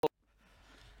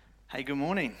Hey, good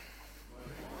morning.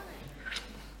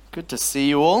 Good to see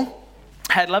you all.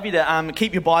 Hey, I'd love you to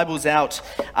keep your Bibles out.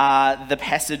 The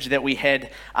passage that we had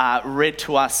read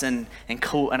to us in a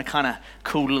kind of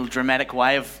cool little dramatic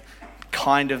way of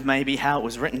kind of maybe how it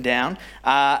was written down.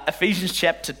 Ephesians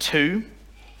chapter 2,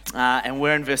 and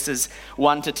we're in verses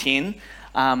 1 to 10.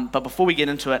 But before we get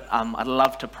into it, I'd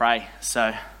love to pray.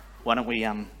 So why don't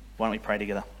we pray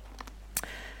together?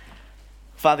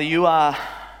 Father, you are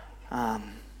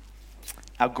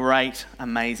our great,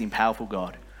 amazing, powerful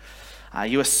God.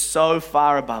 You are so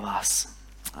far above us,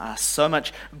 so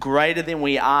much greater than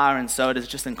we are, and so it is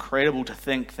just incredible to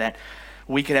think that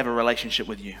we could have a relationship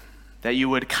with you, that you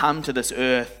would come to this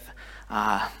earth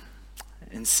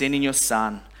and sending your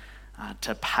Son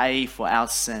to pay for our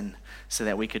sin so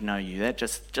that we could know you. That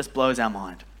just blows our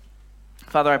mind.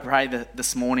 Father, I pray that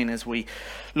this morning as we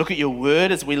look at your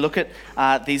word, as we look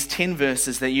at these 10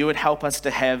 verses, that you would help us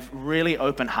to have really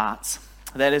open hearts.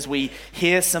 That as we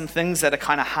hear some things that are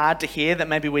kind of hard to hear, that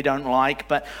maybe we don't like,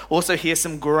 but also hear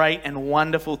some great and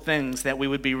wonderful things, that we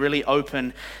would be really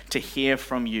open to hear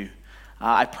from you.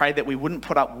 I pray that we wouldn't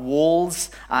put up walls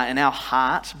in our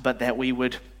heart, but that we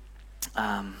would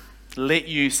let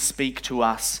you speak to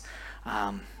us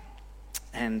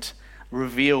and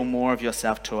reveal more of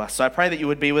yourself to us. So I pray that you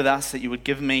would be with us, that you would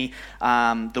give me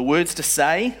the words to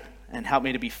say and help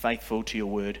me to be faithful to your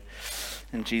word.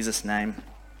 In Jesus' name.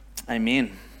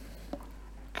 Amen.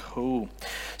 Cool.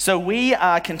 So we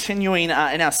are continuing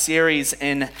in our series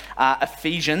in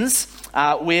Ephesians.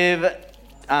 We've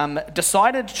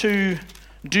decided to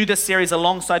do this series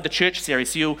alongside the church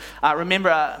series. So you'll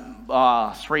remember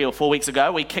 3 or 4 weeks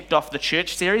ago, we kicked off the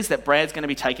church series that Brad's going to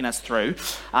be taking us through.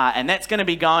 And that's going to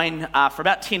be going for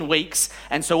about 10 weeks.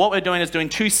 And so what we're doing is doing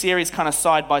 2 series kind of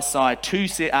side by side,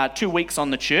 2 weeks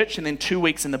on the church and then 2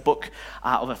 weeks in the book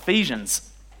of Ephesians.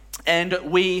 And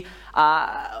we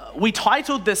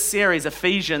titled this series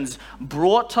Ephesians,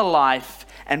 Brought to Life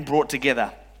and Brought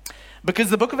Together.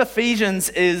 Because the book of Ephesians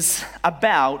is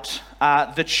about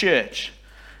the church.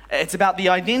 It's about the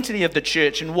identity of the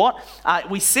church. And what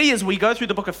we see as we go through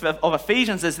the book of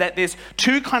Ephesians is that there's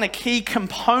 2 kind of key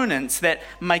components that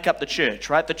make up the church,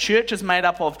 right? The church is made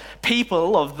up of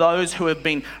people, of those who have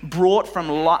been brought from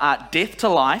death to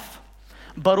life.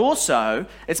 But also,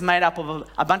 it's made up of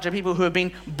a bunch of people who have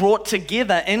been brought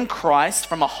together in Christ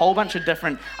from a whole bunch of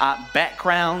different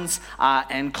backgrounds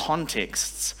and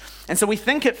contexts. And so we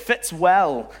think it fits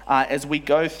well as we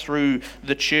go through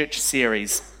the church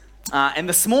series. And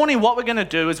this morning, what we're going to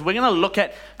do is we're going to look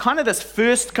at kind of this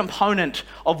first component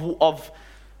of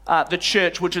the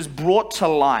church, which is brought to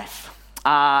life.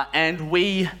 And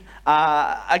we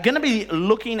are going to be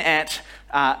looking at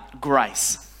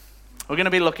grace. We're going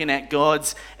to be looking at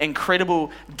God's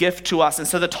incredible gift to us. And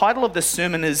so the title of this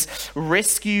sermon is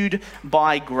Rescued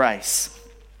by Grace.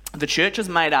 The church is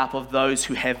made up of those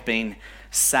who have been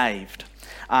saved.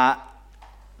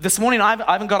 This morning, I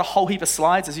haven't got a whole heap of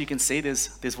slides. As you can see,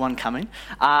 there's one coming.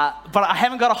 But I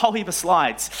haven't got a whole heap of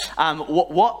slides.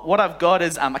 What I've got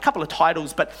is a couple of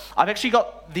titles, but I've actually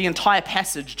got the entire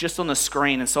passage just on the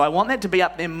screen. And so I want that to be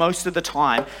up there most of the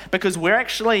time, because we're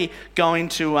actually going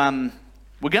to...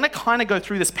 We're going to kind of go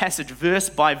through this passage verse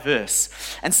by verse.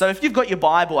 And so if you've got your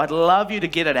Bible, I'd love you to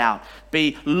get it out.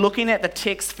 Be looking at the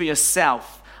text for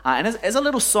yourself. And as a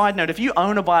little side note, if you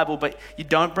own a Bible but you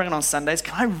don't bring it on Sundays,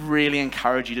 can I really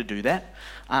encourage you to do that?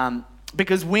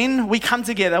 Because when we come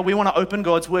together, we want to open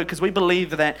God's Word, because we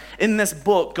believe that in this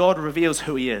book, God reveals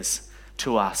who He is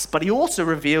to us. But He also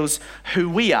reveals who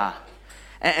we are.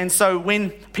 And so when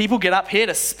people get up here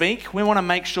to speak, we want to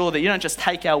make sure that you don't just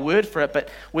take our word for it, but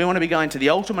we want to be going to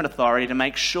the ultimate authority to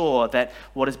make sure that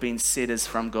what has been said is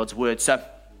from God's word. So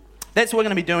that's what we're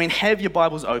going to be doing. Have your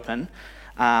Bibles open,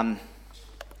 and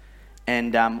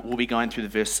we'll be going through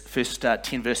the first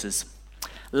 10 verses.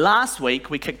 Last week,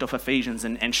 we kicked off Ephesians,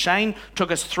 and Shane took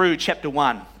us through chapter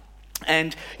 1.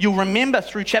 And you'll remember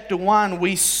through chapter 1,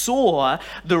 we saw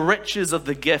the riches of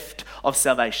the gift of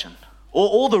salvation.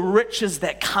 All the riches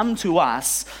that come to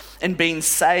us in being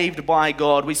saved by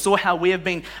God. We saw how we have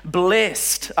been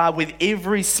blessed with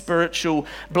every spiritual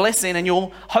blessing. And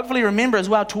you'll hopefully remember as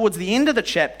well, towards the end of the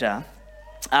chapter,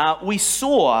 we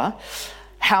saw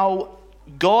how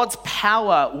God's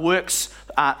power works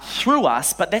through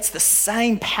us, but that's the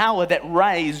same power that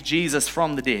raised Jesus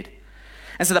from the dead.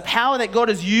 And so the power that God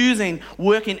is using,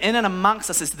 working in and amongst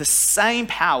us, is the same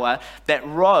power that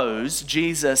rose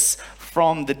Jesus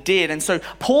from the dead. And so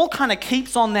Paul kind of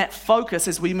keeps on that focus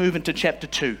as we move into chapter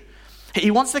 2.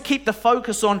 He wants to keep the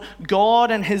focus on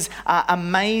God and His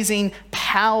amazing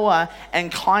power and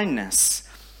kindness.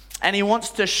 And he wants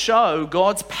to show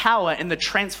God's power in the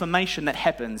transformation that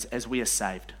happens as we are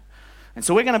saved. And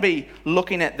so we're going to be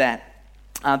looking at that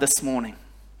this morning.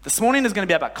 This morning is going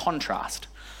to be about contrast.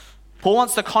 Paul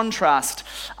wants to contrast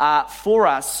for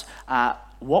us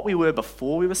what we were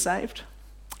before we were saved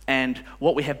and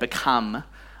what we have become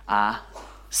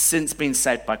since being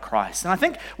saved by Christ. And I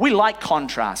think we like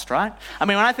contrast, right? I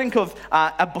mean, when I think of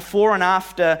a before and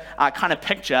after kind of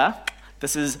picture,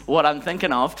 this is what I'm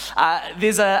thinking of.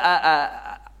 There's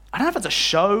I don't know if it's a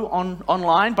show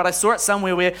online, but I saw it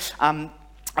somewhere where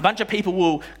a bunch of people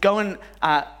will go and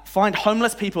find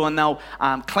homeless people, and they'll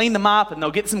clean them up, and they'll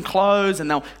get some clothes,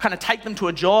 and they'll kind of take them to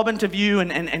a job interview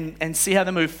and see how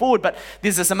they move forward. But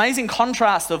there's this amazing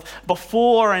contrast of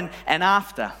before and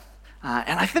after.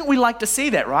 And I think we like to see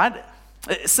that, right?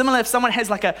 Similar if someone has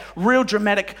like a real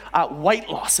dramatic weight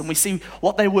loss, and we see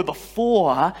what they were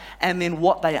before and then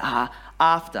what they are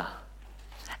after.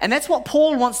 And that's what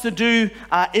Paul wants to do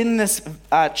in this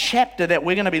chapter that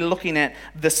we're going to be looking at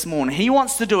this morning. He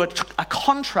wants to do a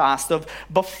contrast of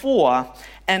before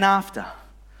and after.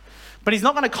 But he's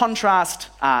not going to contrast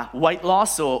weight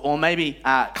loss or maybe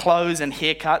clothes and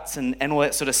haircuts and all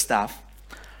that sort of stuff.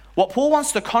 What Paul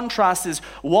wants to contrast is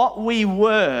what we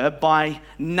were by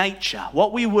nature,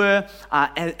 what we were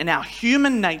in our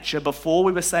human nature before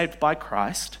we were saved by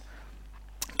Christ,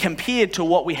 compared to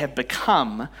what we have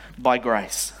become by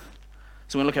grace.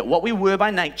 So we look at what we were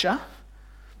by nature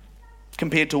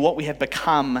compared to what we have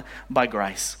become by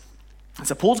grace. And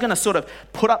so Paul's going to sort of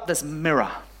put up this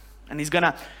mirror, and he's going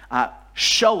to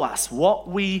show us what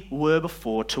we were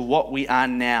before to what we are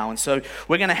now. And so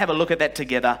we're going to have a look at that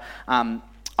together.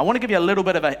 I want to give you a little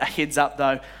bit of a heads up,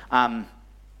 though.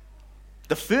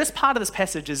 The first part of this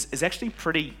passage is actually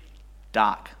pretty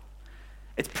dark.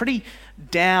 It's pretty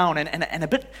down and a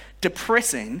bit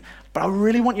depressing, but I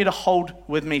really want you to hold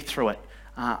with me through it.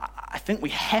 I think we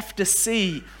have to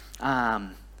see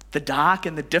the dark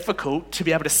and the difficult to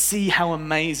be able to see how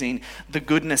amazing the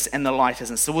goodness and the light is.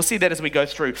 And so we'll see that as we go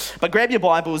through. But grab your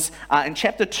Bibles in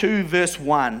chapter 2, verse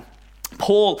 1.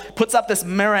 Paul puts up this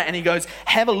mirror and he goes,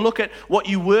 have a look at what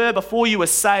you were before you were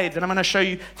saved. And I'm going to show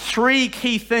you 3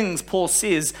 key things, Paul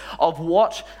says, of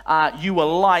what you were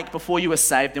like before you were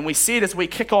saved. And we see it as we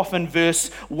kick off in verse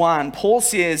 1. Paul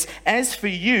says, as for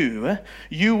you,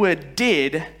 you were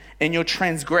dead in your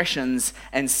transgressions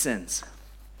and sins.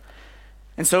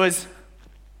 And so as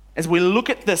we look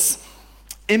at this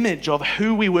image of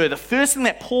who we were, the first thing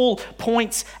that Paul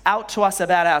points out to us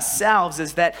about ourselves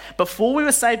is that before we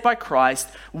were saved by Christ,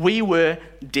 we were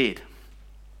dead.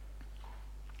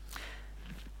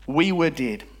 We were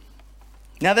dead.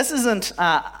 Now, this isn't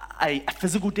a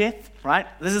physical death, right?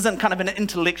 This isn't kind of an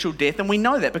intellectual death, and we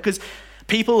know that because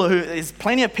there's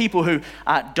plenty of people who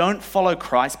don't follow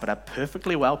Christ but are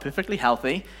perfectly well, perfectly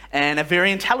healthy, and are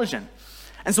very intelligent.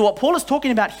 And so what Paul is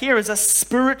talking about here is a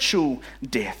spiritual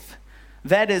death.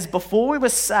 That is, before we were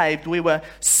saved, we were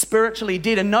spiritually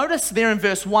dead. And notice there in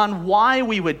verse 1 why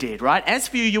we were dead, right? As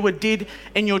for you, you were dead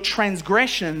in your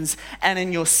transgressions and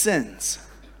in your sins.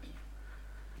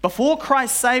 Before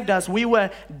Christ saved us, we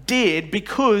were dead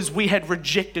because we had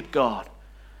rejected God,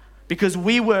 because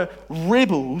we were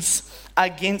rebels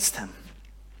against him.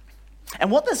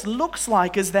 And what this looks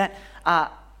like is that,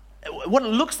 what it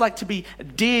looks like to be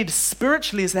dead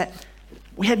spiritually is that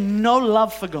we had no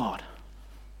love for God.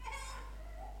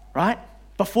 Right?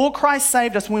 Before Christ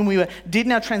saved us, when we were dead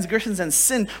in our transgressions and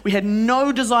sin, we had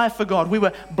no desire for God. We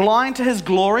were blind to his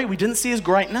glory. We didn't see his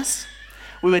greatness.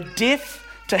 We were deaf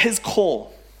to his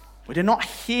call. We did not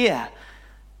hear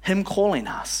him calling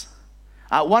us.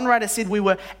 One writer said we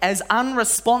were as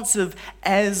unresponsive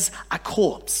as a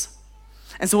corpse.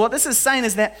 And so what this is saying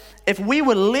is that if we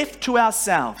were left to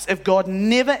ourselves, if God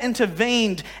never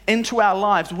intervened into our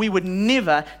lives, we would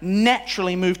never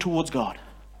naturally move towards God.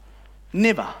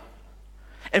 Never.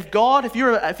 If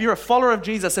you're a follower of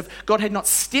Jesus, if God had not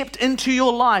stepped into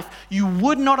your life, you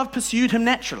would not have pursued him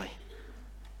naturally.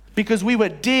 Because we were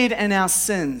dead in our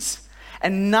sins.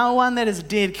 And no one that is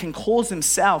dead can cause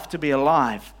himself to be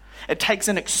alive. It takes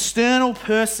an external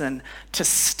person to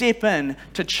step in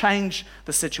to change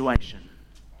the situation.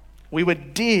 We were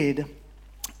dead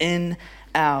in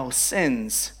our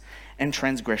sins and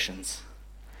transgressions.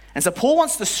 And so Paul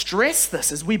wants to stress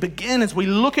this as we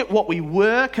look at what we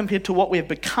were compared to what we have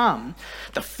become.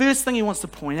 The first thing he wants to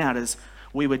point out is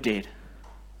we were dead.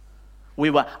 We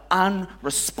were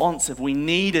unresponsive. We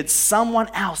needed someone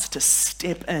else to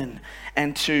step in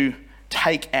and to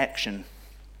take action.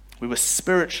 We were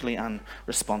spiritually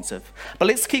unresponsive. But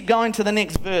let's keep going to the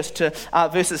next verse, to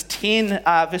verses 2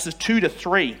 to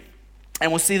 3.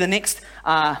 And we'll see the next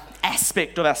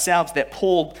aspect of ourselves that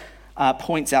Paul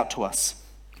points out to us.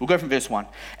 We'll go from verse 1.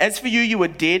 As for you, you were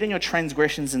dead in your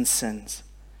transgressions and sins,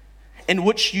 in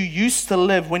which you used to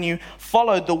live when you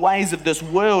followed the ways of this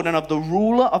world and of the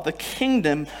ruler of the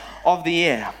kingdom of the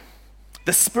air,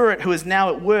 the spirit who is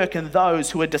now at work in those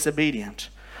who are disobedient.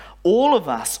 All of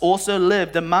us also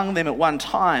lived among them at one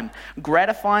time,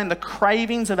 gratifying the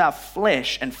cravings of our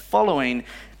flesh and following,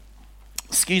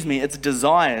 its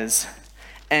desires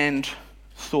and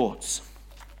thoughts.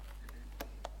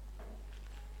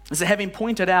 So having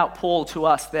pointed out, Paul, to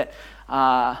us that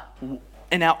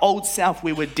in our old self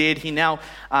we were dead, he now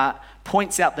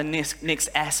points out the next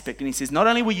aspect. And he says, not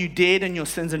only were you dead in your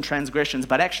sins and transgressions,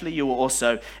 but actually you were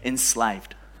also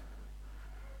enslaved.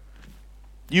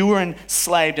 You were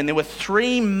enslaved, and there were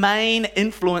three main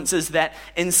influences that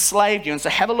enslaved you. And so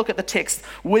have a look at the text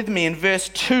with me. In verse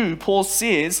 2, Paul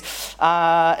says,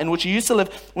 in which you used to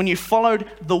live when you followed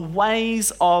the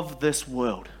ways of this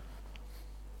world.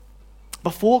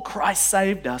 Before Christ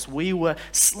saved us, we were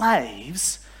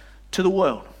slaves to the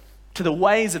world, to the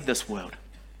ways of this world.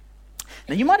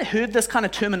 Now, you might have heard this kind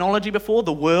of terminology before,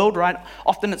 the world, right?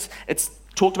 Often it's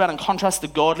talked about in contrast to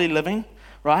godly living,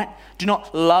 right? Do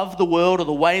not love the world or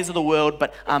the ways of the world,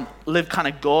 but live kind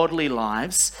of godly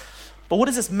lives. But what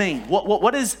does this mean?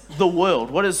 What is the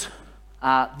world? What is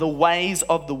the ways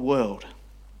of the world?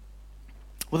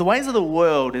 Well, the ways of the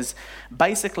world is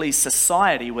basically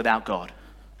society without God.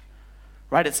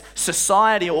 Right? It's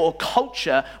society or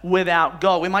culture without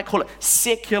God. We might call it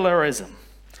secularism.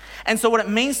 And so what it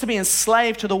means to be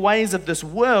enslaved to the ways of this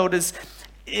world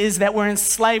is that we're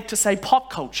enslaved to, say, pop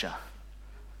culture.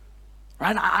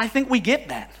 Right? I think we get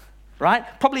that. Right?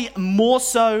 Probably more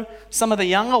so some of the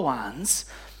younger ones,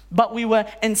 but we were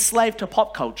enslaved to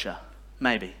pop culture,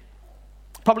 maybe.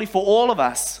 Probably for all of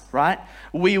us, right?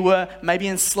 We were maybe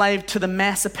enslaved to the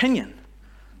mass opinion.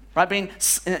 Right, being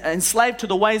enslaved to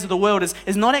the ways of the world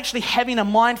is not actually having a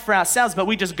mind for ourselves, but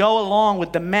we just go along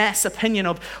with the mass opinion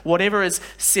of whatever is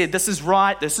said. This is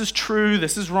right, this is true,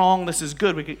 this is wrong, this is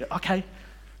good. We go, okay,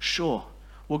 sure,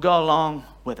 we'll go along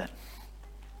with it.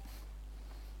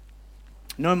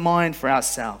 No mind for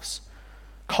ourselves.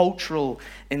 Cultural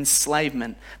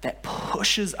enslavement that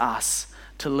pushes us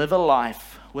to live a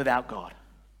life without God.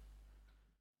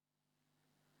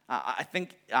 I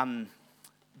think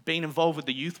being involved with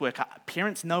the youth work,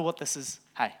 parents know what this is.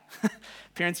 Hey,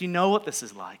 parents, you know what this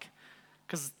is like,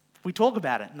 because we talk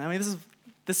about it. And I mean,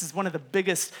 this is one of the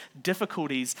biggest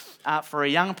difficulties for a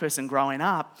young person growing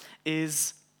up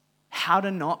is how to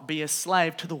not be a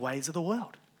slave to the ways of the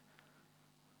world.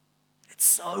 It's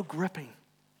so gripping.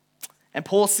 And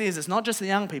Paul says it's not just the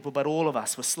young people, but all of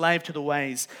us. We're slave to the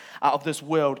ways of this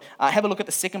world. Have a look at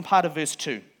the second part of verse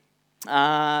 2.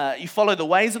 You follow the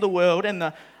ways of the world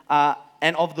and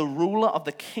of the ruler of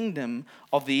the kingdom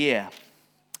of the air,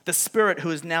 the spirit who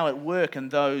is now at work in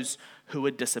those who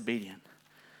are disobedient.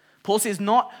 Paul says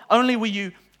not only were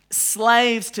you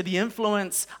slaves to the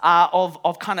influence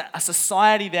of kind of a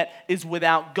society that is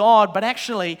without God, but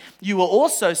actually you were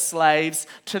also slaves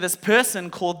to this person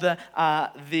called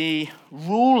the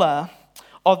ruler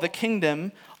of the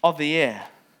kingdom of the air.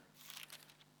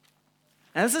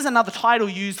 And this is another title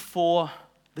used for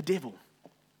the devil,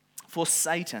 for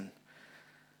Satan.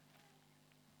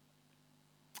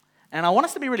 And I want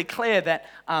us to be really clear that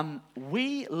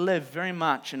we live very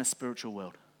much in a spiritual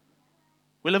world.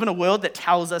 We live in a world that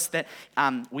tells us that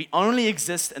we only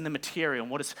exist in the material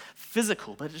and what is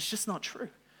physical, but it's just not true.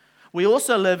 We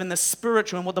also live in the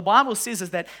spiritual, and what the Bible says is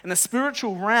that in the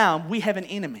spiritual realm, we have an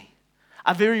enemy,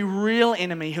 a very real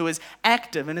enemy who is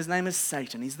active, and his name is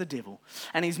Satan. He's the devil.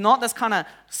 And he's not this kind of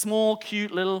small,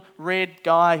 cute, little red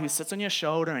guy who sits on your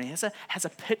shoulder and he has a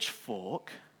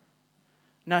pitchfork.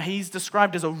 No, he's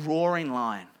described as a roaring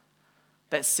lion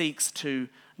that seeks to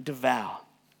devour.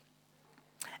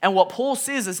 And what Paul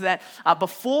says is that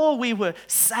before we were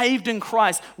saved in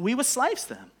Christ, we were slaves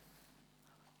to him.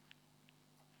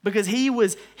 Because he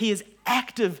is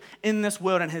active in this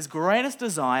world, and his greatest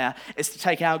desire is to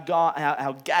take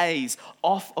our gaze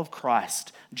off of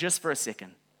Christ just for a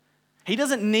second. He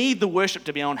doesn't need the worship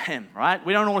to be on him, right?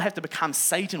 We don't all have to become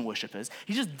Satan worshipers.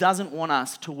 He just doesn't want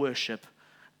us to worship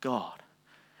God.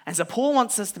 And so Paul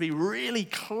wants us to be really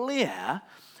clear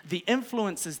the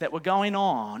influences that were going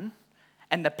on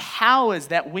and the powers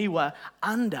that we were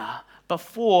under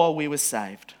before we were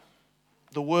saved.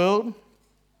 The world,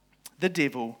 the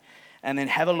devil, and then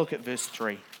have a look at verse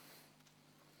 3.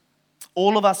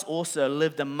 All of us also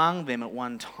lived among them at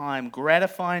one time,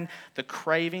 gratifying the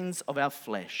cravings of our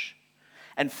flesh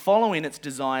and following its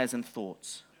desires and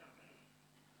thoughts.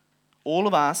 All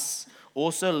of us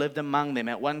also lived among them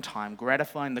at one time,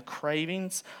 gratifying the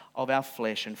cravings of our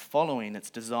flesh and following its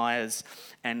desires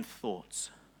and thoughts.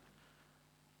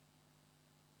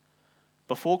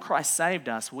 Before Christ saved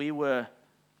us, we were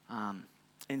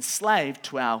enslaved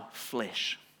to our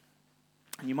flesh.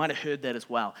 And you might have heard that as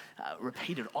well,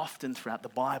 repeated often throughout the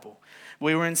Bible.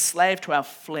 We were enslaved to our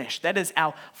flesh. That is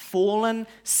our fallen,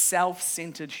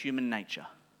 self-centered human nature,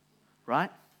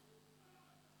 right?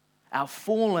 Our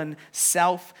fallen,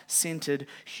 self-centered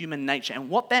human nature. And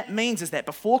what that means is that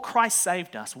before Christ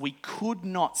saved us, we could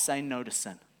not say no to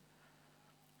sin.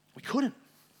 We couldn't.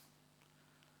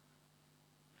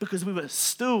 Because we were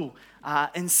still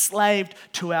enslaved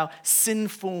to our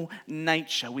sinful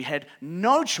nature. We had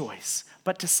no choice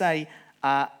but to say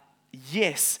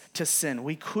yes to sin.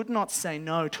 We could not say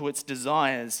no to its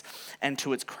desires and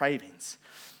to its cravings.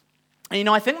 And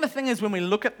I think the thing is when we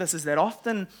look at this is that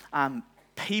often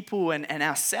people and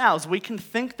ourselves, we can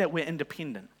think that we're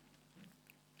independent,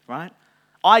 right?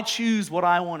 I choose what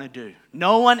I want to do.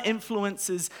 No one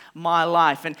influences my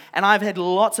life. And I've had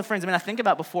lots of friends. I think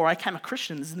about before I became a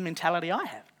Christian, this is the mentality I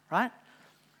have, right?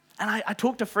 And I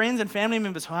talk to friends and family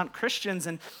members who aren't Christians,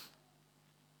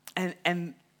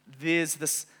 and there's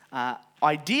this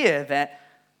idea that,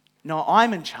 no,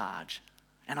 I'm in charge,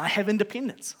 and I have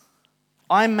independence.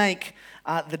 I make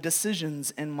the decisions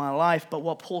in my life. But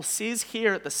what Paul says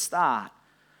here at the start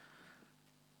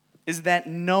is that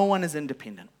no one is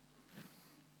independent.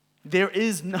 There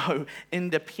is no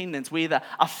independence. We either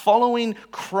are following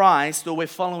Christ or we're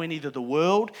following either the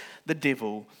world, the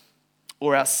devil,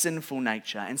 or our sinful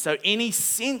nature. And so any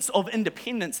sense of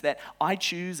independence that I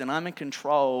choose and I'm in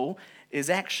control is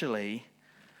actually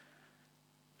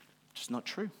just not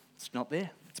true. It's not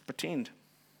there. It's pretend.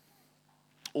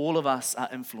 All of us are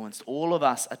influenced. All of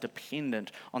us are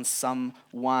dependent on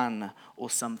someone or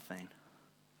something.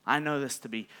 I know this to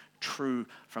be true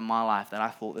from my life, that I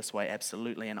thought this way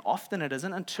absolutely. And often it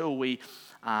isn't until we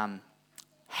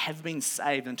have been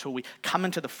saved, until we come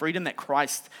into the freedom that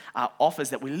Christ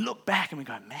offers, that we look back and we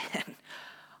go, man,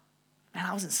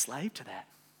 I was enslaved to that.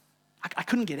 I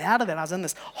couldn't get out of that. I was in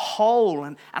this hole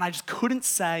and I just couldn't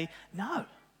say no.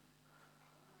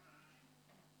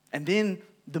 And then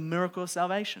the miracle of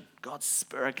salvation. God's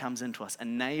Spirit comes into us,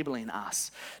 enabling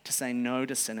us to say no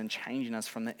to sin and changing us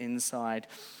from the inside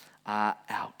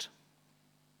out.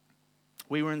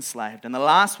 We were enslaved. And the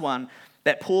last one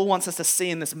that Paul wants us to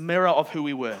see in this mirror of who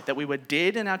we were, that we were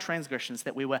dead in our transgressions,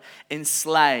 that we were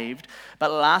enslaved.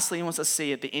 But lastly, he wants us to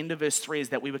see at the end of verse 3 is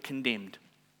that we were condemned.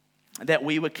 That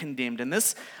we were condemned. And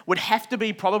this would have to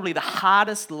be probably the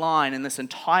hardest line in this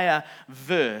entire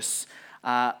verse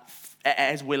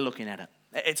as we're looking at it.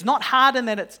 It's not hard in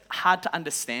that it's hard to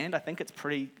understand. I think it's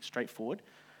pretty straightforward.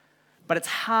 But it's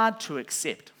hard to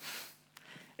accept.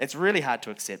 It's really hard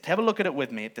to accept. Have a look at it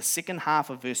with me at the second half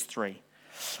of verse 3.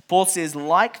 Paul says,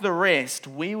 like the rest,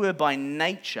 we were by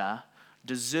nature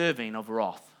deserving of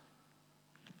wrath.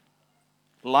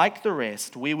 Like the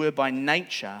rest, we were by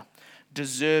nature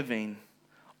deserving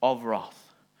of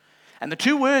wrath. And the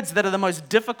two words that are the most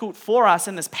difficult for us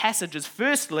in this passage is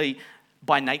firstly,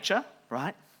 by nature,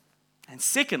 right? And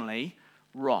secondly,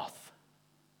 wrath.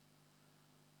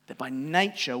 That by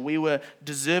nature we were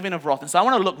deserving of wrath. And so I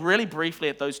want to look really briefly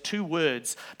at those two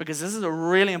words because this is a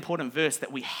really important verse that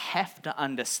we have to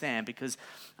understand because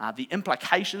the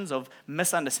implications of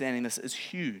misunderstanding this is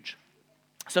huge.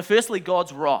 So firstly,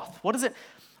 God's wrath. What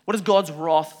does God's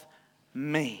wrath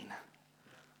mean?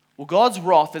 Well, God's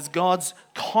wrath is God's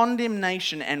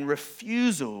condemnation and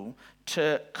refusal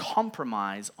to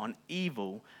compromise on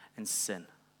evil and sin.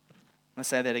 Let's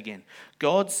say that again.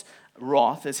 God's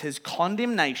wrath is his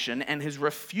condemnation and his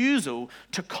refusal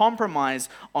to compromise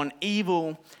on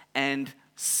evil and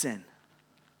sin.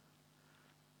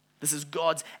 This is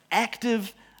God's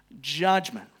active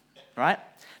judgment, right?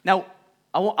 Now,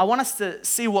 I want us to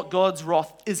see what God's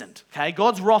wrath isn't, okay?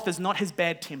 God's wrath is not his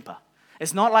bad temper.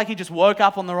 It's not like he just woke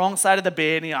up on the wrong side of the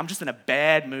bed and I'm just in a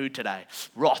bad mood today.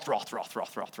 Wrath,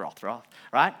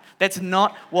 right? That's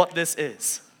not what this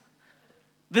is.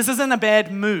 This isn't a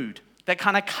bad mood that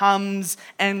kind of comes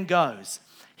and goes.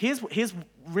 Here's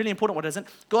really important what it isn't.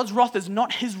 God's wrath is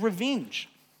not his revenge.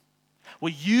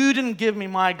 Well, you didn't give me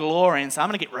my glory, and so I'm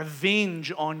going to get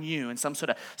revenge on you in some sort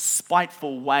of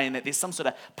spiteful way, and that there's some sort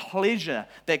of pleasure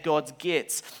that God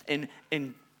gets in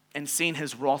seeing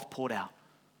his wrath poured out.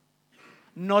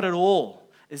 Not at all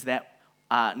is that.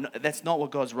 That's not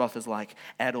what God's wrath is like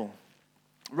at all.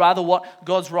 Rather, what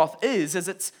God's wrath is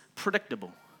it's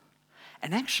predictable.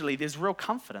 And actually, there's real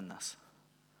comfort in this.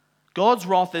 God's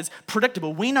wrath is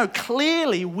predictable. We know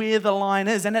clearly where the line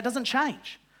is, and it doesn't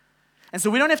change. And so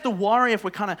we don't have to worry if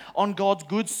we're kind of on God's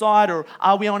good side or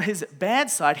are we on his bad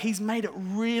side. He's made it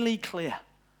really clear.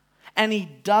 And he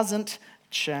doesn't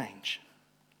change.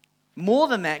 More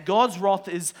than that, God's wrath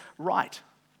is right.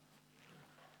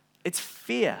 It's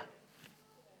fair.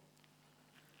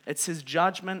 It's his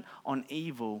judgment on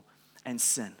evil and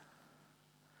sin.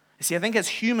 You see, I think as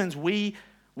humans, we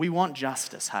want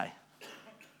justice, hey?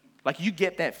 Like, you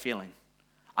get that feeling.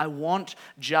 I want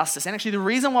justice. And actually, the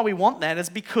reason why we want that is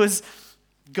because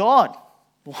God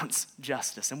wants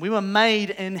justice. And we were made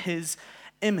in his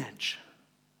image.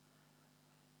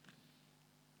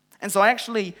 And so I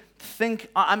actually think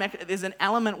there's an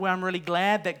element where I'm really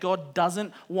glad that God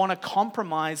doesn't want to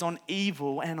compromise on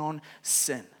evil and on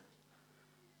sin.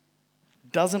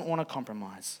 Doesn't want to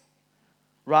compromise.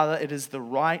 Rather, it is the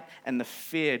right and the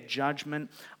fair judgment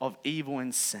of evil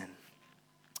and sin.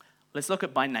 Let's look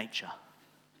at by nature.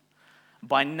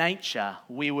 By nature,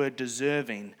 we were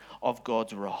deserving of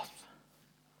God's wrath.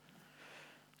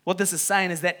 What this is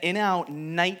saying is that in our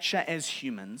nature as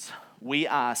humans, we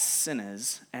are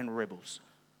sinners and rebels.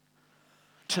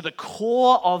 To the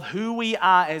core of who we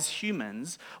are as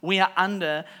humans, we are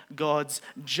under God's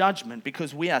judgment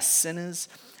because we are sinners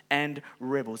and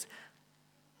rebels.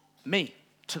 Me,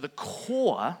 to the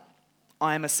core,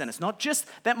 I am a sinner. It's not just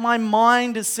that my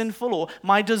mind is sinful or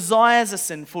my desires are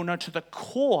sinful. No, to the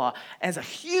core, as a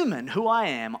human, who I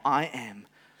am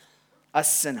a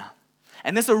sinner.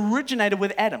 And this originated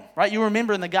with Adam, right? You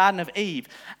remember in the Garden of Eve,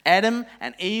 Adam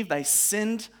and Eve, they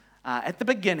sinned at the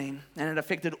beginning, and it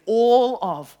affected all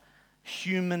of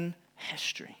human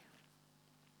history.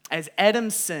 As Adam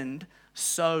sinned,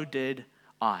 so did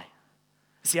I.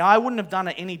 See, I wouldn't have done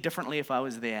it any differently if I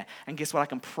was there. And guess what? I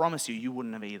can promise you, you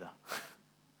wouldn't have either.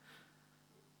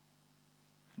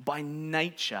 By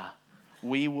nature,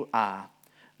 we are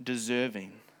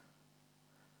deserving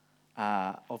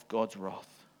of God's wrath.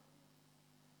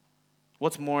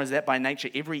 What's more is that by nature,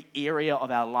 every area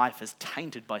of our life is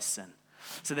tainted by sin.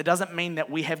 So that doesn't mean that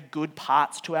we have good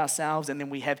parts to ourselves and then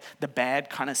we have the bad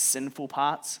kind of sinful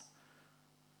parts.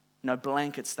 No,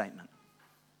 blanket statement.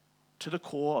 To the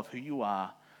core of who you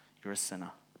are, you're a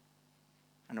sinner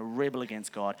and a rebel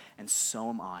against God, and so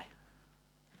am I.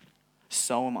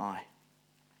 So am I.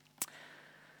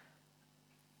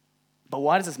 But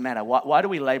why does this matter? Why do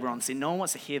we labor on sin? No one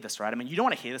wants to hear this, right? I mean, you don't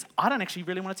want to hear this. I don't actually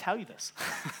really want to tell you this,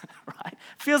 right?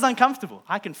 It feels uncomfortable.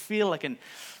 I can feel like a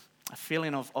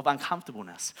feeling of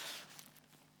uncomfortableness.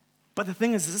 But the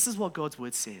thing is, this is what God's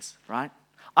word says, right?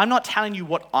 I'm not telling you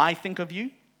what I think of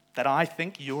you, that I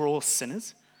think you're all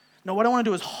sinners. No, what I want to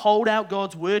do is hold out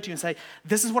God's word to you and say,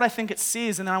 this is what I think it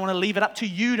says, and then I want to leave it up to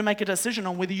you to make a decision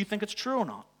on whether you think it's true or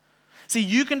not. See,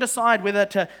 you can decide whether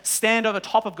to stand over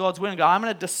top of God's word and go, I'm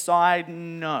going to decide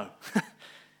no.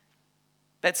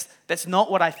 That's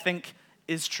not what I think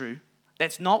is true.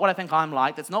 That's not what I think I'm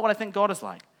like. That's not what I think God is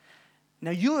like.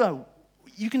 Now, you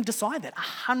can decide that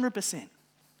 100%.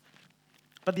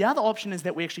 But the other option is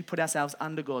that we actually put ourselves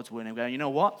under God's word and go, you know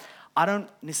what? I don't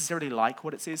necessarily like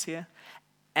what it says here,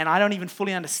 and I don't even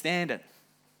fully understand it,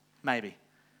 maybe.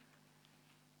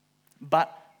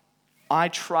 But I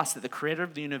trust that the creator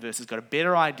of the universe has got a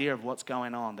better idea of what's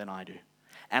going on than I do.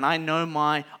 And I know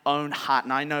my own heart,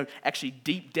 and I know actually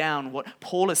deep down what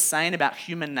Paul is saying about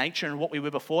human nature and what we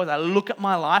were before. As I look at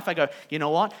my life, I go, you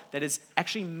know what? That is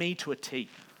actually me to a T.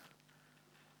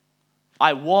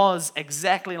 I was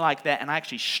exactly like that, and I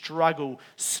actually struggle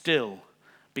still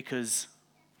because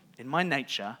in my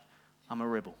nature, I'm a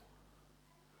rebel.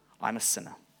 I'm a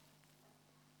sinner.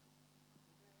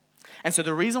 And so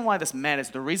the reason why this matters,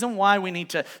 the reason why we need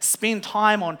to spend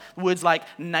time on words like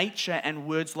nature and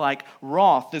words like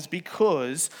wrath is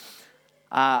because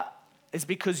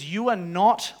you are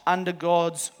not under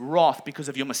God's wrath because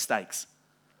of your mistakes.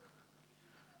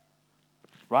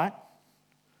 Right?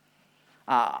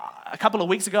 A couple of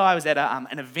weeks ago, I was at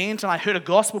an event and I heard a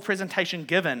gospel presentation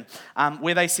given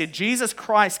where they said, Jesus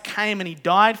Christ came and he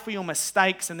died for your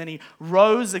mistakes and then he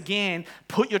rose again.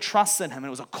 Put your trust in him. And it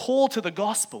was a call to the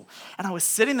gospel. And I was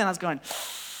sitting there and I was going,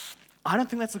 I don't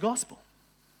think that's the gospel.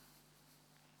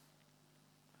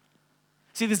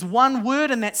 See, there's one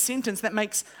word in that sentence that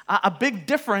makes a big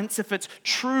difference if it's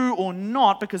true or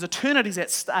not, because eternity's at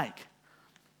stake.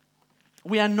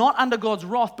 We are not under God's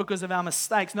wrath because of our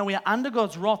mistakes. No, we are under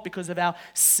God's wrath because of our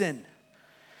sin.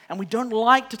 And we don't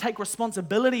like to take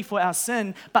responsibility for our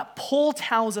sin, but Paul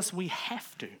tells us we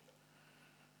have to.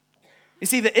 You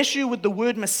see, the issue with the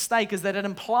word mistake is that it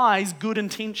implies good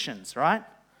intentions, right?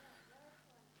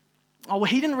 Oh, well,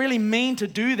 he didn't really mean to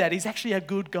do that. He's actually a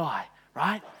good guy,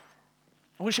 right?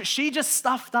 She just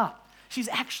stuffed up. She's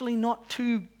actually not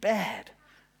too bad.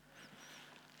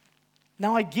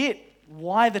 Now I get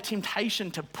why the temptation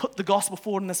to put the gospel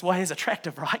forward in this way is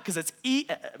attractive, right? Because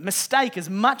mistake is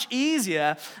much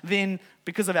easier than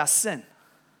because of our sin.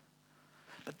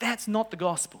 But that's not the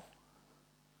gospel.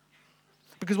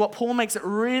 Because what Paul makes it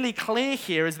really clear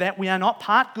here is that we are not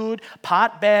part good,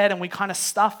 part bad, and we kind of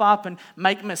stuff up and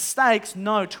make mistakes.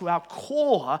 No, to our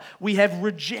core, we have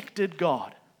rejected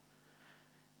God.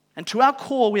 And to our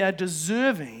core, we are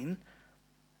deserving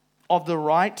of the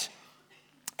right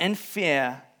and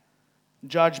fair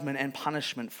judgment and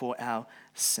punishment for our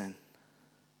sin.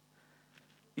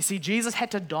 You see, Jesus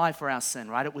had to die for our sin,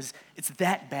 right? It's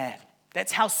that bad.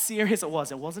 That's how serious it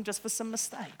was. It wasn't just for some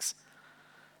mistakes.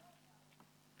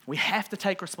 We have to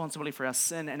take responsibility for our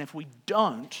sin, and if we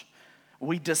don't,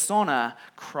 we dishonor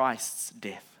Christ's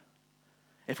death.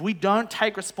 If we don't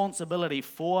take responsibility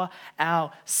for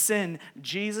our sin,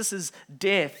 Jesus'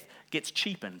 death gets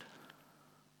cheapened.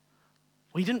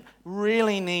 We didn't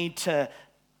really need to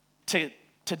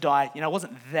die. It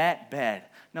wasn't that bad.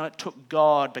 No, it took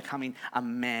God becoming a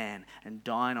man and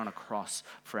dying on a cross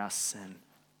for our sin.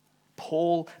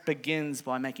 Paul begins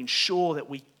by making sure that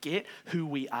we get who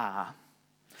we are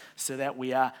so that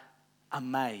we are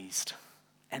amazed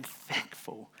and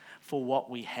thankful for what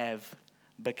we have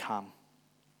become.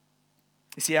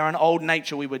 You see, our old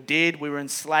nature, we were dead, we were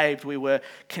enslaved, we were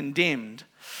condemned.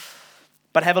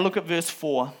 But have a look at verse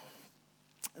 4.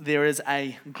 There is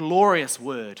a glorious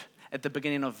word at the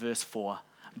beginning of verse 4,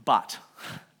 but.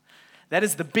 That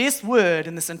is the best word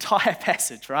in this entire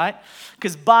passage, right?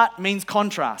 Because but means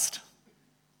contrast,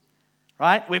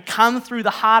 right? We've come through the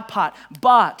hard part,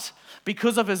 but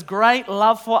because of his great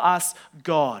love for us,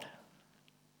 God.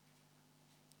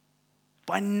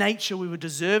 By nature, we were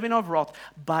deserving of wrath,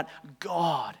 but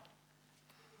God,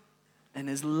 in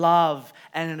his love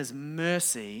and in his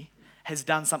mercy, has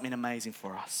done something amazing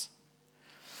for us.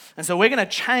 And so we're going to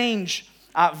change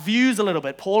views a little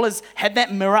bit. Paul has had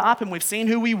that mirror up and we've seen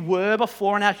who we were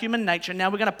before in our human nature. Now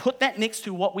we're going to put that next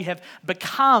to what we have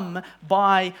become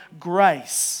by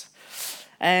grace.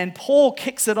 And Paul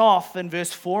kicks it off in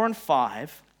verse 4 and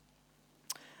 5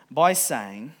 by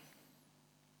saying,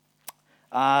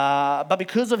 but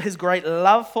because of his great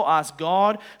love for us,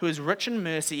 God, who is rich in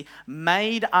mercy,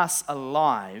 made us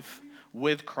alive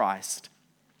with Christ,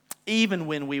 even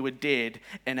when we were dead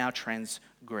in our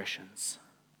transgressions.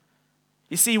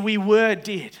 You see, we were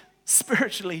dead,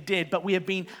 spiritually dead, but we have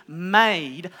been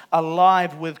made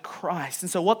alive with Christ.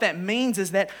 And so what that means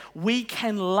is that we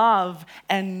can love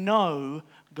and know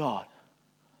God.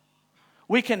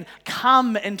 We can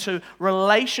come into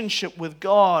relationship with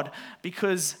God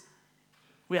because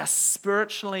we are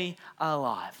spiritually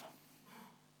alive.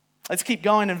 Let's keep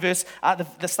going in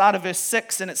the start of verse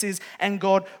 6, and it says, and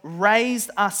God raised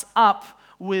us up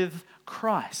with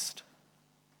Christ.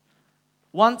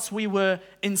 Once we were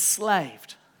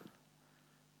enslaved.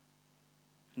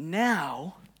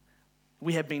 Now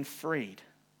we have been freed.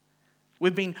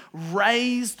 We've been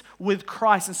raised with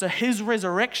Christ. And so his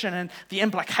resurrection and the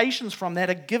implications from that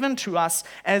are given to us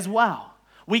as well.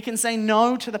 We can say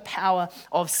no to the power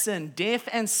of sin. Death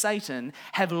and Satan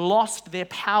have lost their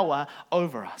power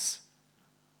over us.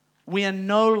 We are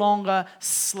no longer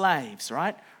slaves,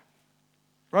 right?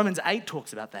 Romans 8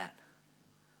 talks about that.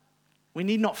 We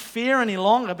need not fear any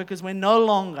longer because we're no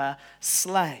longer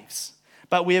slaves,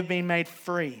 but we have been made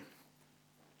free.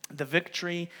 The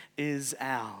victory is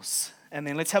ours. And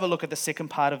then let's have a look at the second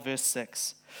part of verse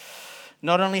 6.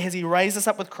 Not only has he raised us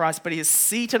up with Christ, but he has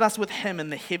seated us with him in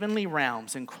the heavenly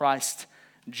realms in Christ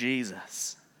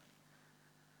Jesus.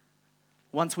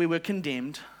 Once we were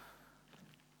condemned,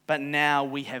 but now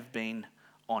we have been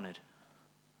honored.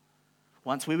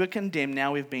 Once we were condemned,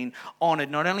 now we've been honored.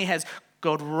 Not only has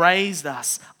God raised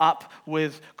us up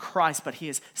with Christ, but he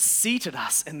has seated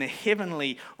us in the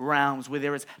heavenly realms where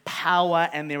there is power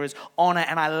and there is honor.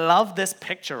 And I love this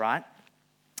picture, right?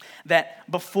 That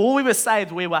before we were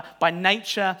saved, we were by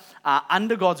nature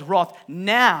under God's wrath.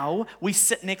 Now we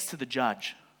sit next to the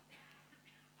judge.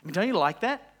 I mean, don't you like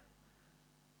that?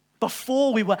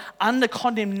 Before we were under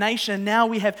condemnation, now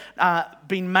we have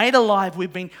been made alive,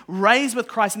 we've been raised with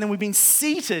Christ, and then we've been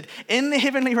seated in the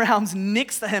heavenly realms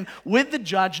next to him with the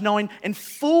judge, knowing in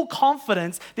full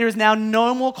confidence there is now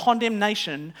no more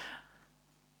condemnation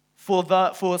for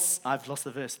I've lost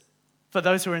the verse, for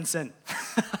those who are in sin.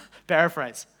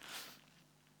 Paraphrase.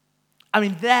 I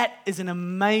mean, that is an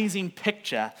amazing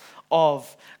picture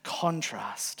of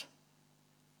contrast.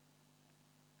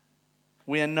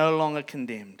 We are no longer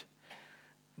condemned.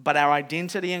 But our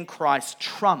identity in Christ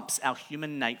trumps our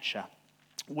human nature,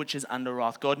 which is under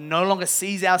wrath. God no longer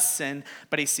sees our sin,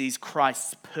 but he sees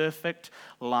Christ's perfect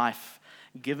life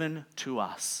given to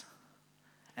us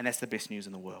And that's the best news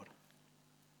in the world.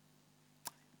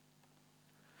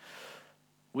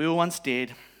 We were once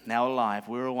dead, now alive.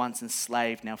 We were once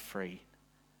enslaved, now free.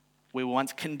 We were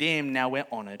once condemned, now we're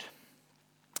honored.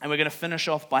 And we're going to finish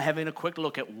off by having a quick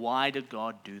look at why did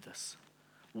God do this?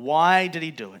 Why did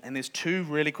he do it? And there's two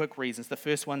really quick reasons. The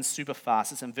first one's super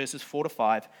fast. It's in verses 4 to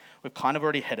 5. We've kind of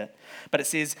already hit it. But it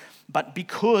says, but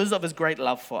because of his great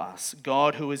love for us,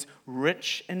 God, who is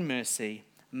rich in mercy,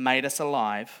 made us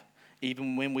alive,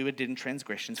 even when we were dead in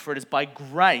transgressions. For it is by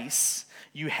grace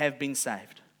you have been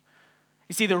saved.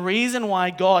 You see, the reason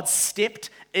why God stepped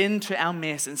into our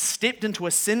mess and stepped into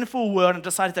a sinful world and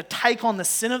decided to take on the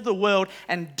sin of the world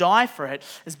and die for it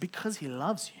is because he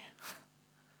loves you.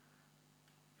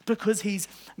 Because he's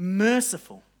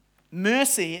merciful.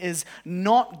 Mercy is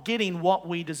not getting what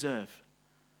we deserve.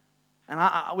 And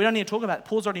we don't need to talk about it.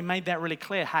 Paul's already made that really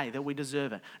clear, hey, that we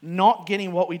deserve it. Not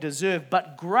getting what we deserve,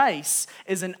 but grace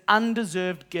is an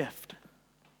undeserved gift.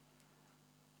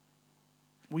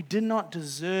 We did not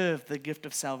deserve the gift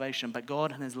of salvation, but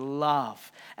God in his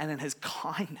love and in his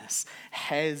kindness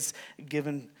has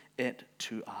given it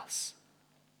to us.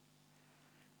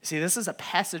 See, this is a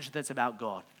passage that's about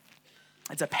God.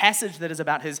 It's a passage that is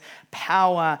about his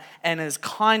power and his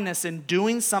kindness in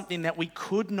doing something that we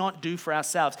could not do for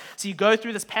ourselves. So you go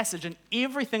through this passage and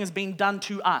everything is being done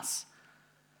to us.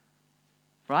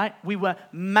 Right? We were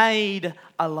made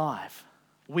alive.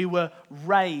 We were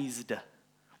raised.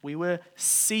 We were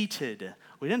seated.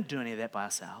 We didn't do any of that by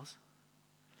ourselves.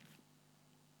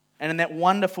 And in that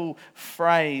wonderful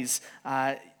phrase,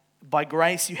 by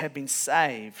grace you have been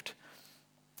saved,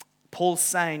 Paul's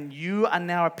saying, you are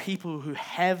now a people who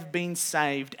have been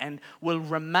saved and will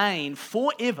remain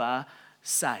forever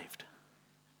saved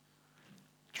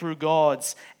through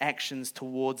God's actions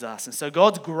towards us. And so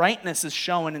God's greatness is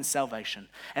shown in salvation.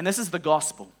 And this is the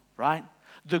gospel, right?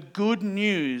 The good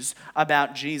news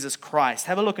about Jesus Christ.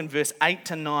 Have a look in verse 8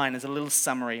 to 9 as a little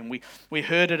summary. And we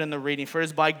heard it in the reading. For it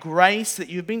is by grace that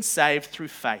you've been saved through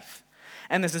faith.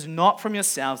 And this is not from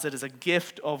yourselves. It is a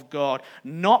gift of God,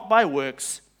 not by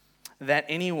works, that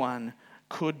anyone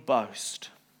could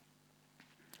boast.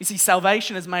 You see,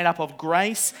 salvation is made up of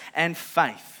grace and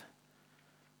faith.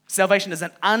 Salvation is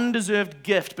an undeserved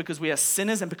gift because we are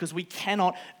sinners and because we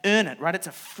cannot earn it, right? It's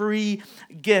a free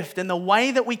gift. And the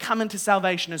way that we come into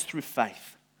salvation is through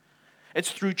faith.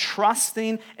 It's through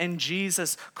trusting in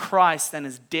Jesus Christ and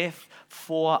his death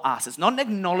for us. It's not an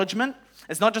acknowledgement.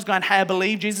 It's not just going, hey, I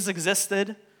believe Jesus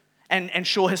existed. And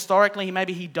sure, historically,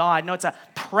 maybe he died. No, it's a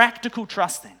practical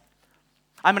trusting.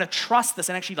 I'm going to trust this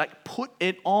and actually put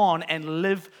it on and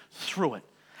live through it.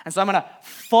 And so I'm going to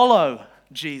follow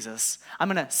Jesus.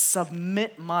 I'm going to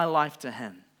submit my life to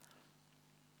him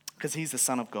because he's the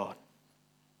Son of God.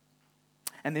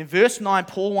 And then verse 9,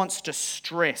 Paul wants to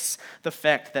stress the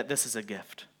fact that this is a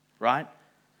gift, right?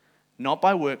 Not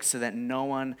by works so that no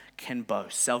one can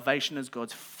boast. Salvation is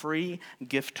God's free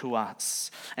gift to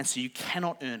us. And so you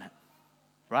cannot earn it,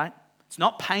 right? It's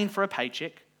not paying for a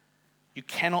paycheck. You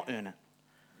cannot earn it.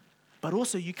 But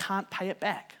also you can't pay it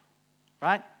back,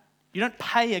 right? You don't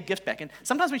pay a gift back. And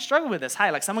sometimes we struggle with this.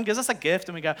 Hey, someone gives us a gift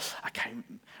and we go, okay,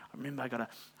 remember I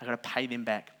gotta pay them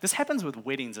back. This happens with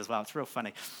weddings as well. It's real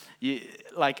funny.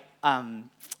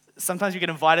 Sometimes you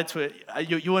get invited to it.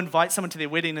 You invite someone to their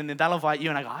wedding and then they'll invite you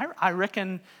and I go, I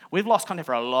reckon, we've lost contact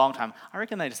for a long time. I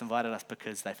reckon they just invited us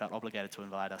because they felt obligated to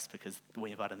invite us because we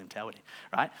invited them to our wedding,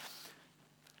 right?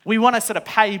 We want to sort of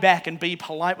pay back and be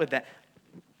polite with that.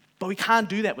 But we can't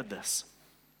do that with this.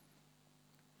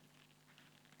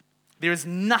 There is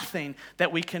nothing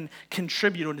that we can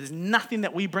contribute, or there's nothing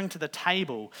that we bring to the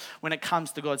table when it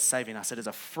comes to God saving us. It is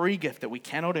a free gift that we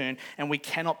cannot earn and we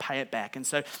cannot pay it back. And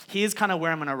so here's kind of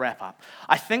where I'm going to wrap up.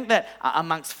 I think that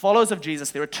amongst followers of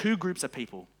Jesus, there are two groups of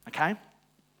people, okay?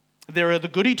 There are the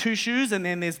goody two-shoes and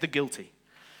then there's the guilty,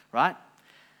 right?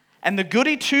 And the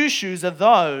goody two-shoes are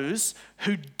those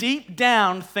who deep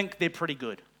down think they're pretty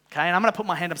good. Okay, and I'm going to put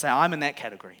my hand up and say, I'm in that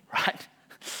category, right?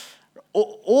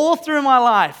 All through my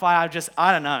life, I've just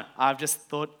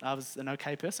thought I was an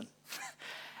okay person.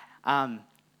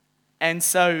 And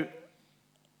so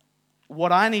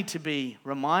what I need to be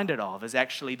reminded of is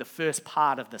actually the first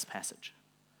part of this passage.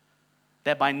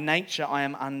 That by nature I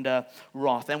am under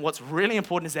wrath. And what's really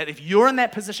important is that if you're in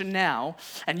that position now,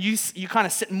 and you kind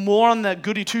of sit more on the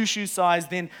goody two-shoes side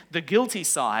than the guilty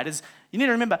side, is you need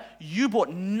to remember, you brought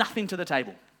nothing to the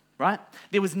table. Right?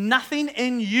 There was nothing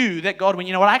in you that God went,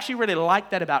 you know what, I actually really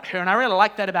like that about her, and I really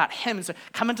like that about him. And so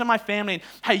come into my family, and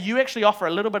hey, you actually offer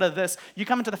a little bit of this. You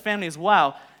come into the family as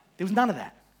well. There was none of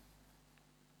that.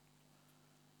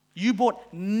 You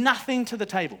brought nothing to the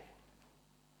table.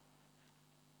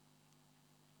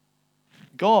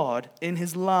 God, in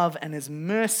his love and his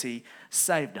mercy,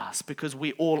 saved us because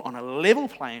we all on a level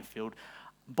playing field,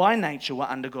 by nature, were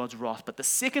under God's wrath. But the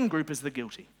second group is the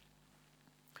guilty.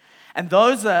 And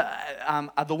those are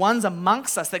the ones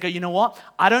amongst us that go, you know what?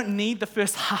 I don't need the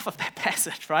first half of that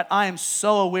passage, right? I am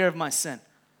so aware of my sin.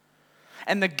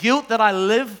 And the guilt that I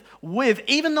live with,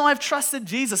 even though I've trusted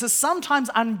Jesus, is sometimes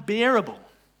unbearable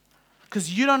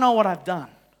because you don't know what I've done.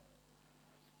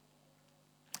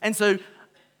 And so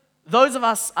those of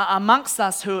us amongst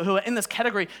us who are in this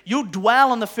category, you'll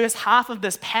dwell on the first half of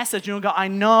this passage and you'll go, I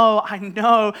know,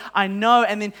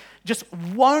 and then just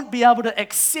won't be able to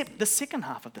accept the second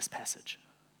half of this passage.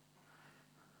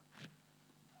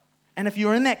 And if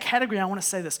you're in that category, I want to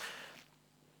say this.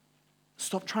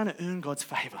 Stop trying to earn God's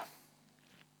favor.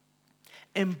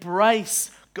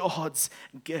 Embrace God's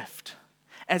gift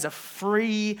as a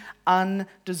free,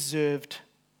 undeserved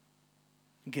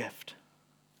gift.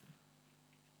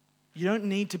 You don't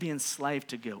need to be enslaved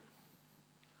to guilt.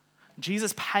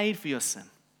 Jesus paid for your sin.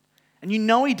 And you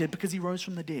know he did because he rose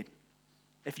from the dead.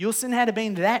 If your sin had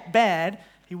been that bad,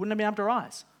 he wouldn't have been able to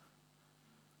rise.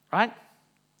 Right?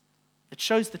 It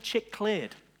shows the check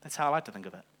cleared. That's how I like to think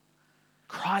of it.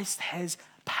 Christ has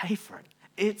paid for it.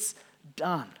 It's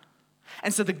done.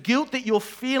 And so the guilt that you're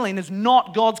feeling is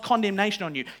not God's condemnation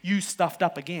on you. You stuffed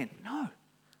up again. No.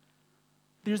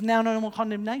 There's now no more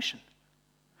condemnation.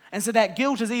 And so that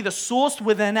guilt is either sourced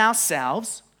within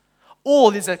ourselves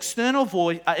or there's external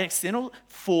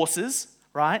forces,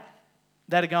 right,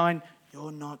 that are going,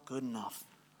 you're not good enough.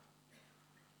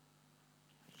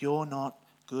 You're not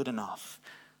good enough.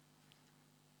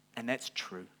 And that's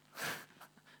true.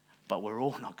 But we're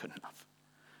all not good enough.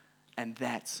 And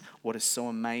that's what is so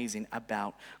amazing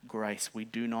about grace. We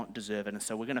do not deserve it. And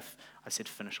so we're going to, I said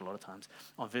finish a lot of times,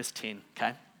 on verse 10,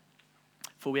 okay?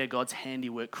 For we are God's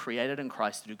handiwork, created in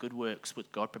Christ to do good works,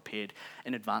 which God prepared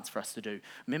in advance for us to do.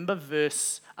 Remember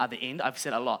verse at the end? I've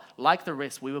said a lot. Like the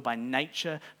rest, we were by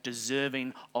nature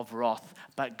deserving of wrath.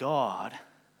 But God,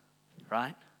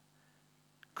 right,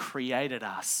 created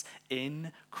us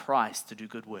in Christ to do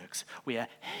good works. We are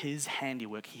his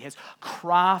handiwork. He has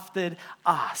crafted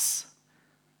us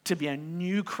to be a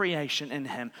new creation in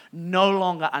him, no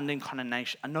longer under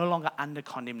condemnation,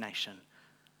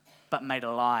 but made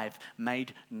alive,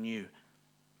 made new.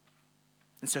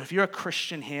 And so if you're a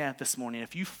Christian here this morning,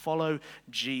 if you follow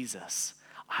Jesus,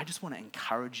 I just want to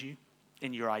encourage you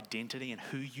in your identity and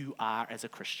who you are as a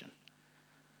Christian.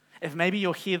 If maybe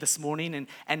you're here this morning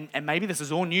and maybe this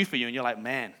is all new for you and you're like,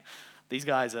 man, these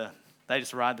guys they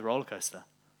just ride the roller coaster.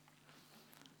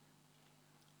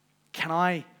 Can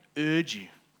I urge you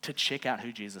to check out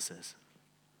who Jesus is?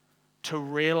 To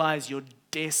realize your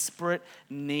desperate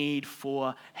need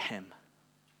for him.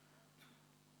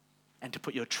 And to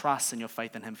put your trust and your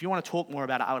faith in him. If you want to talk more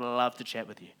about it, I would love to chat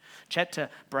with you. Chat to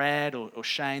Brad or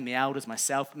Shane, the elders,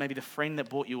 myself, maybe the friend that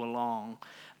brought you along.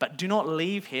 But do not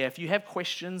leave here. If you have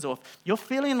questions or if you're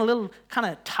feeling a little kind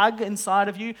of tug inside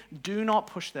of you, do not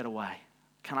push that away.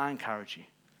 Can I encourage you?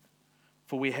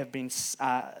 For we have been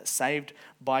saved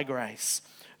by grace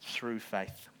through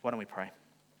faith. Why don't we pray?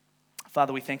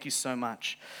 Father, we thank you so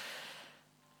much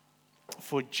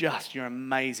for just your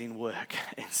amazing work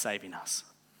in saving us.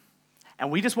 And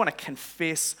we just want to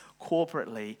confess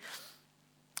corporately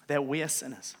that we are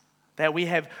sinners, that we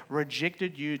have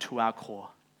rejected you to our core.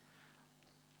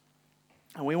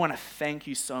 And we want to thank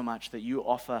you so much that you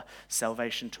offer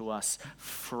salvation to us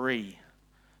free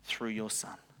through your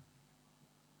Son.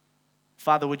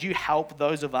 Father, would you help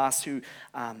those of us who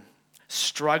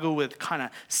struggle with kind of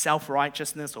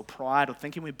self-righteousness or pride or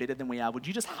thinking we're better than we are? Would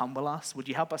you just humble us? Would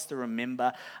you help us to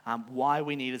remember why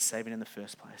we needed saving in the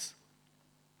first place?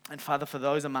 And Father, for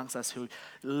those amongst us who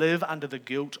live under the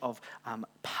guilt of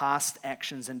past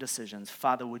actions and decisions,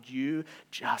 Father, would you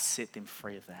just set them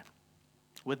free of that?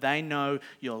 Would they know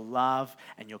your love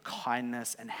and your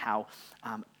kindness and how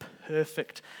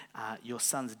perfect your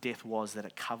Son's death was, that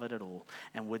it covered it all?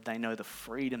 And would they know the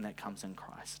freedom that comes in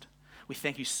Christ? We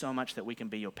thank you so much that we can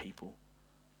be your people,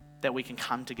 that we can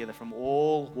come together from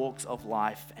all walks of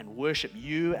life and worship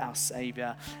you, our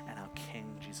Savior and our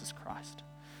King, Jesus Christ.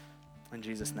 In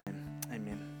Jesus' name.